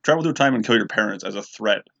 I'll travel through time and kill your parents as a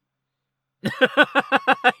threat.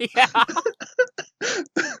 Yeah.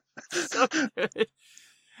 So good.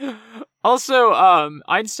 Also,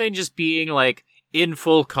 Einstein just being like in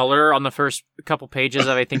full color on the first couple pages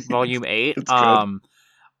of, I think, volume 8.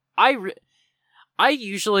 I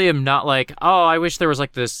usually am not like, oh, I wish there was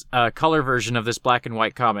like this color version of this black and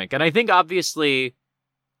white comic. And I think obviously,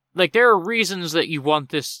 like, there are reasons that you want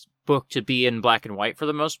this book to be in black and white for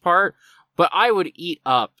the most part. But I would eat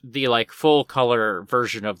up the like full color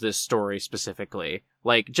version of this story specifically.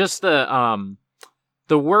 Like just the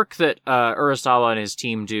work that Urasawa and his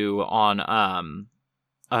team do on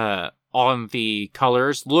the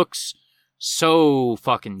colors looks so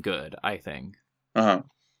fucking good, I think. Uh-huh.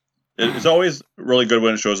 It's always really good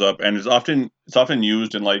when it shows up, and it's often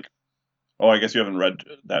used in like, oh, I guess you haven't read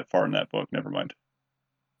that far in that book. Never mind.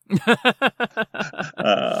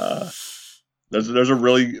 There's a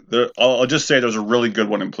really I'll just say there's a really good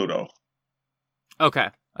one in Pluto. Okay.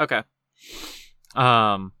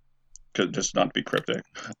 Just not to be cryptic.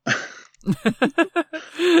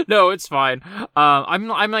 No, it's fine. I'm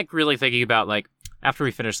like really thinking about like After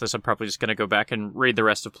we finish this, I'm probably just gonna go back and read the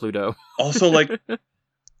rest of Pluto. Also, like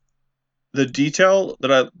the details I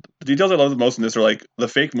love the most in this are like the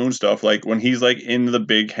fake moon stuff. Like when he's like in the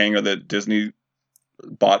big hangar that Disney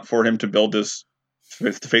bought for him to build this,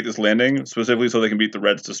 to fake this landing specifically so they can beat the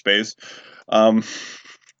Reds to space.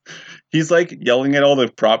 He's like yelling at all the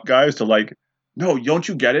prop guys to like, no, don't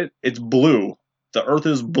you get it? It's blue. The Earth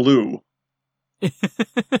is blue.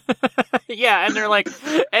 Yeah, and they're like,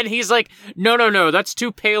 and he's like, no, that's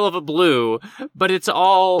too pale of a blue. But it's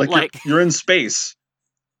all like you're in space.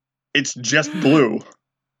 It's just blue.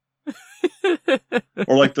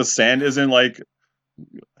 Or like the sand isn't like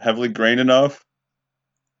heavily grained enough.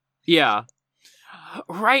 Yeah.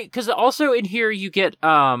 Right, because also in here you get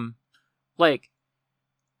like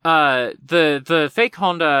the fake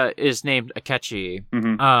Honda is named Akechi.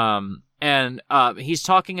 Mm-hmm. And he's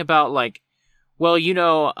talking about like, well, you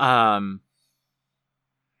know,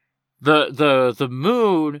 the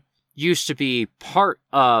moon used to be part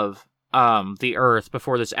of the Earth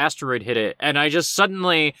before this asteroid hit it, and I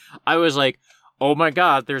was like, oh my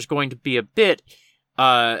god, there's going to be a bit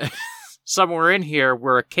somewhere in here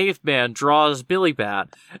where a caveman draws Billy Bat,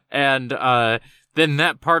 and then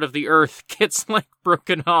that part of the Earth gets like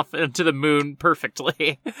broken off into the moon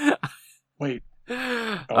perfectly. Wait.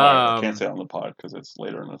 I can't say it on the pod because it's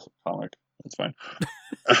later in the comic. It's fine.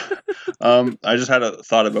 I just had a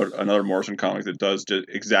thought about another Morrison comic that does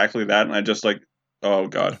exactly that, and I just like, oh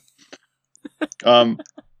god.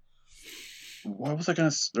 What was I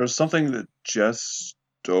gonna? There's something that just.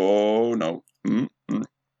 Oh no.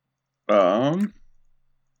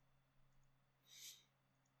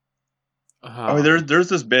 There's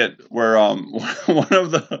this bit where one of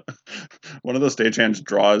the stagehands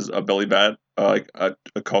draws a Billy Bat, like a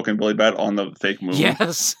Culkin Billy Bat on the fake moon.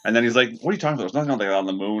 Yes. And then he's like, "What are you talking about? There's nothing like that on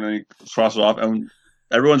the moon." And he crosses it off. And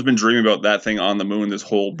everyone's been dreaming about that thing on the moon this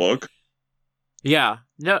whole book. Yeah.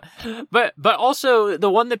 No, but also the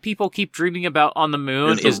one that people keep dreaming about on the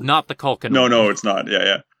moon is not the Culkin. No, it's not.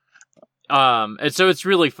 Yeah. And so it's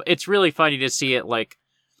really funny to see it like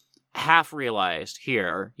half realized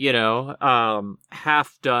here, you know,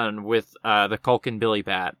 half done with the Culkin Billy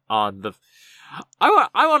Bat on the. I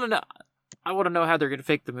want to know how they're going to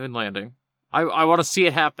fake the moon landing. I want to see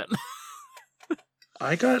it happen.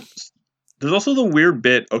 There's also the weird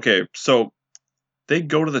bit. Okay, so they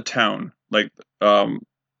go to the town, like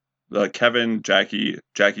Kevin,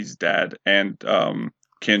 Jackie's dad, and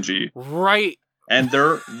Kenji, right? And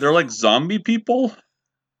they're like zombie people.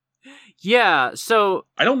 Yeah, so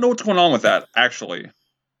I don't know what's going on with that, actually.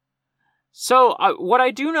 So what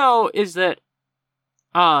I do know is that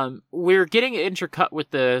we're getting intercut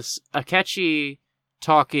with this Akechi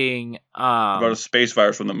talking about a space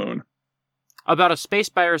virus from the moon. About a space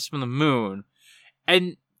virus from the moon,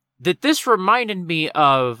 and that this reminded me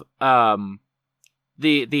of the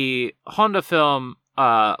Honda film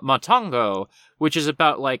Matango, which is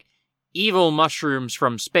about like evil mushrooms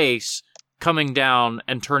from space coming down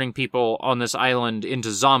and turning people on this island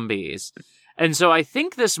into zombies. And so I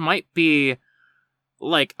think this might be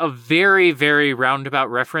like a very, very roundabout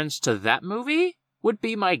reference to that movie, would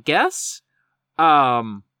be my guess.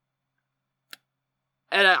 And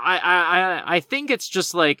I think it's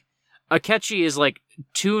just like Akechi is like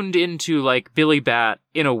tuned into like Billy Bat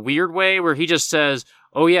in a weird way where he just says,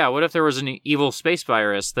 oh yeah, what if there was an evil space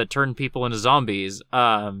virus that turned people into zombies?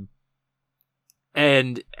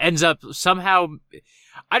 And ends up somehow,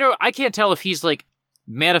 I can't tell if he's like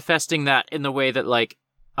manifesting that in the way that like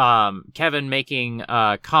Kevin making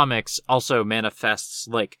comics also manifests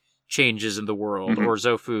like changes in the world, or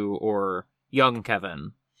Zofu or young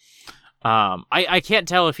Kevin. I can't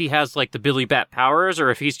tell if he has like the Billy Bat powers or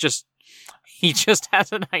if he just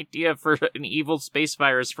has an idea for an evil space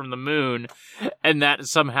virus from the moon, and that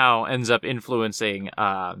somehow ends up influencing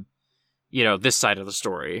this side of the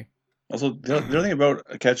story. Also, the other thing about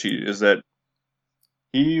Akechi is that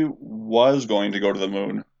he was going to go to the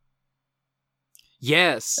moon.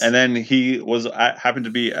 Yes. And then he happened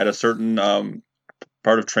to be at a certain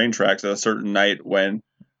part of train tracks at a certain night when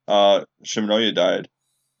Shimanoya died.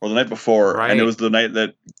 Or the night before. Right. And it was the night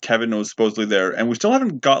that Kevin was supposedly there. And we still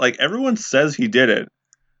haven't got, like, everyone says he did it.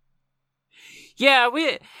 Yeah,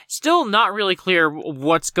 we still not really clear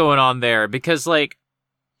what's going on there. Because, like,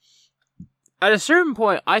 at a certain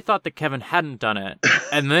point, I thought that Kevin hadn't done it.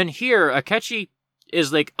 And then here, Akechi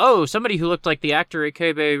is like, oh, somebody who looked like the actor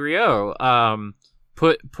Ikebe Ryo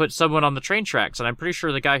put someone on the train tracks. And I'm pretty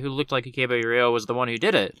sure the guy who looked like Ikebe Ryo was the one who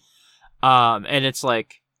did it. And it's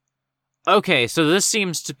like, okay, so this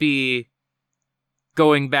seems to be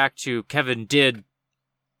going back to Kevin did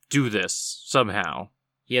do this somehow,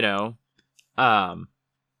 you know?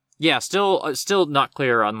 Yeah, still not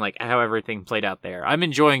clear on like how everything played out there. I'm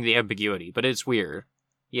enjoying the ambiguity, but it's weird,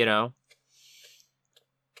 you know?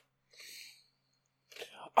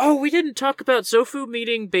 Oh, we didn't talk about Zofu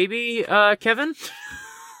meeting baby Kevin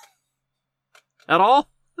at all?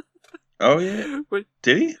 Oh yeah.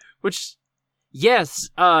 Did he? Which, yes,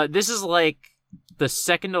 this is like the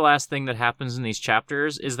second to last thing that happens in these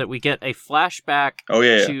chapters is that we get a flashback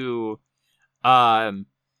to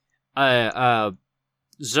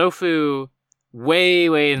Zofu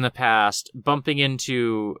way in the past bumping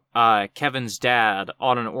into Kevin's dad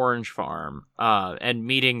on an orange farm and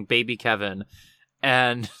meeting baby Kevin,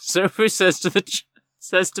 and Zofu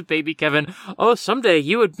says to baby Kevin, "Oh, someday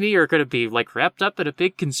you and me are going to be like wrapped up in a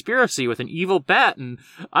big conspiracy with an evil bat, and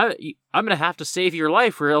I'm going to have to save your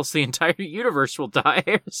life or else the entire universe will die,"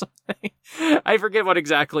 or something. I forget what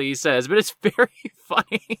exactly he says, but it's very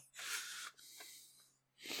funny.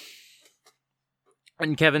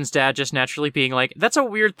 And Kevin's dad just naturally being like, "That's a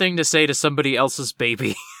weird thing to say to somebody else's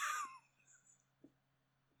baby."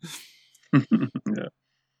 Yeah.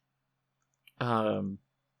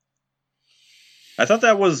 I thought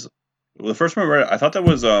that was the first time I read it. I thought that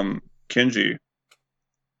was Kinji.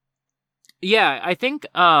 Yeah, I think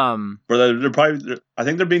but they're probably. I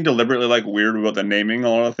think they're being deliberately like weird about the naming a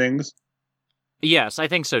lot of things. Yes, I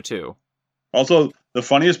think so too. Also, the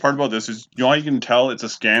funniest part about this is you can tell it's a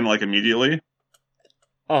scan like immediately.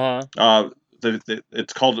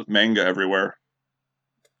 It's called manga everywhere.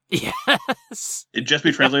 Yes. It just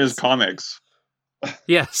be translated as comics.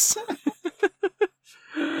 Yes.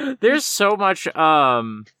 There's so much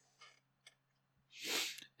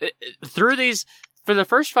through these. For the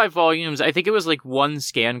first 5 volumes, I think it was like one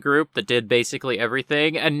scan group that did basically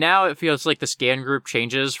everything, and now it feels like the scan group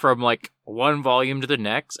changes from like one volume to the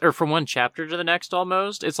next, or from one chapter to the next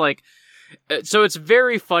almost. It's like, so it's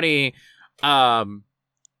very funny, very,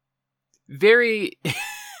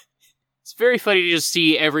 it's very funny to just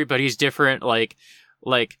see everybody's different, like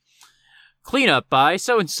cleanup by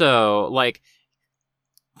so-and-so, like,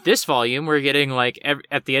 this volume, we're getting, like,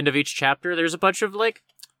 at the end of each chapter, there's a bunch of, like,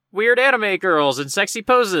 weird anime girls and sexy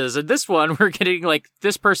poses. And this one, we're getting, like,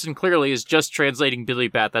 this person clearly is just translating Billy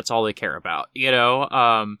Bat. That's all they care about, you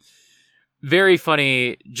know? Very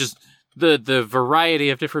funny, just the variety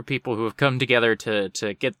of different people who have come together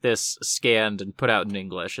to get this scanned and put out in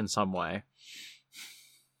English in some way.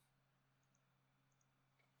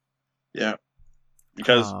 Yeah.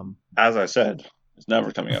 Because, as I said, it's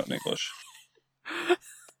never coming out in English.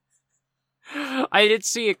 I did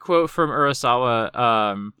see a quote from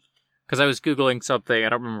Urasawa, because I was Googling something, I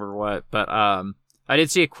don't remember what, but I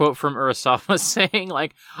did see a quote from Urasawa saying,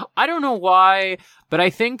 like, I don't know why, but I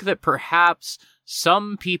think that perhaps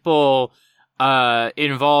some people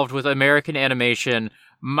involved with American animation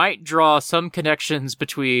might draw some connections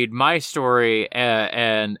between my story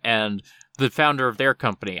and the founder of their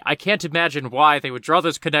company. I can't imagine why they would draw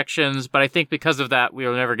those connections, but I think because of that, we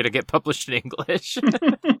are never going to get published in English.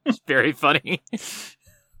 It's very funny.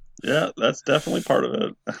 Yeah, that's definitely part of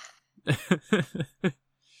it.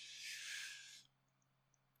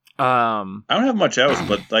 I don't have much else,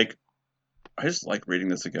 but like, I just like reading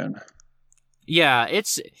this again. Yeah,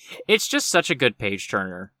 it's just such a good page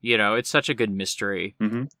turner. You know, it's such a good mystery.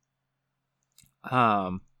 Mm-hmm.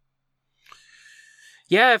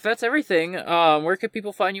 Yeah, if that's everything, where could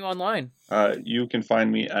people find you online? You can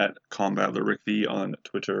find me at Combattler Rick V on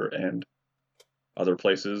Twitter and other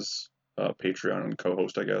places. Patreon and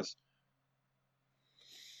co-host, I guess.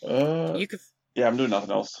 You could... Yeah, I'm doing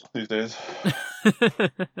nothing else these days.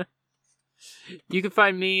 You can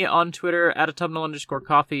find me on Twitter at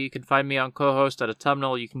 @autumnal_coffee. You can find me on co-host at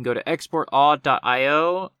Autumnal. You can go to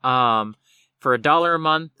exportaw.io. For $1 a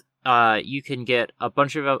month, you can get a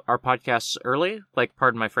bunch of our podcasts early, like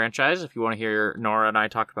Pardon My Franchise, if you want to hear Nora and I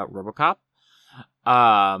talk about RoboCop,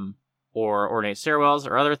 or Ornate Stairwells,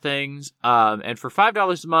 or other things. And for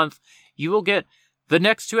 $5 a month, you will get the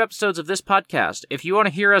next 2 episodes of this podcast. If you want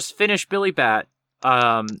to hear us finish Billy Bat,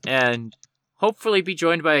 and hopefully be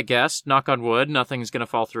joined by a guest, knock on wood, nothing's going to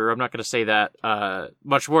fall through. I'm not going to say that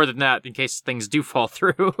much more than that in case things do fall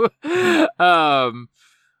through.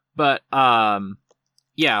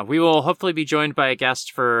 Yeah, we will hopefully be joined by a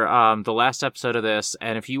guest for the last episode of this.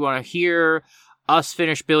 And if you want to hear us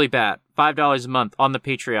finish Billy Bat, $5 a month on the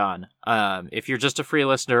Patreon. If you're just a free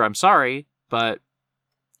listener, I'm sorry, but,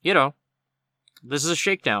 you know, this is a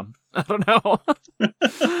shakedown. I don't know.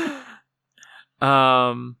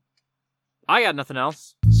 I got nothing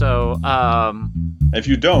else. So, if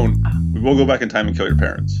you don't, we will go back in time and kill your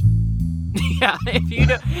parents. Yeah,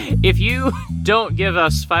 if you don't give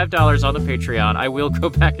us $5 on the Patreon, I will go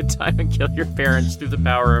back in time and kill your parents through the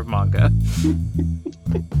power of manga.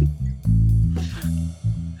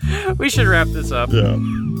 We should wrap this up. Yeah.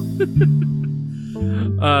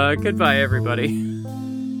 Goodbye, everybody.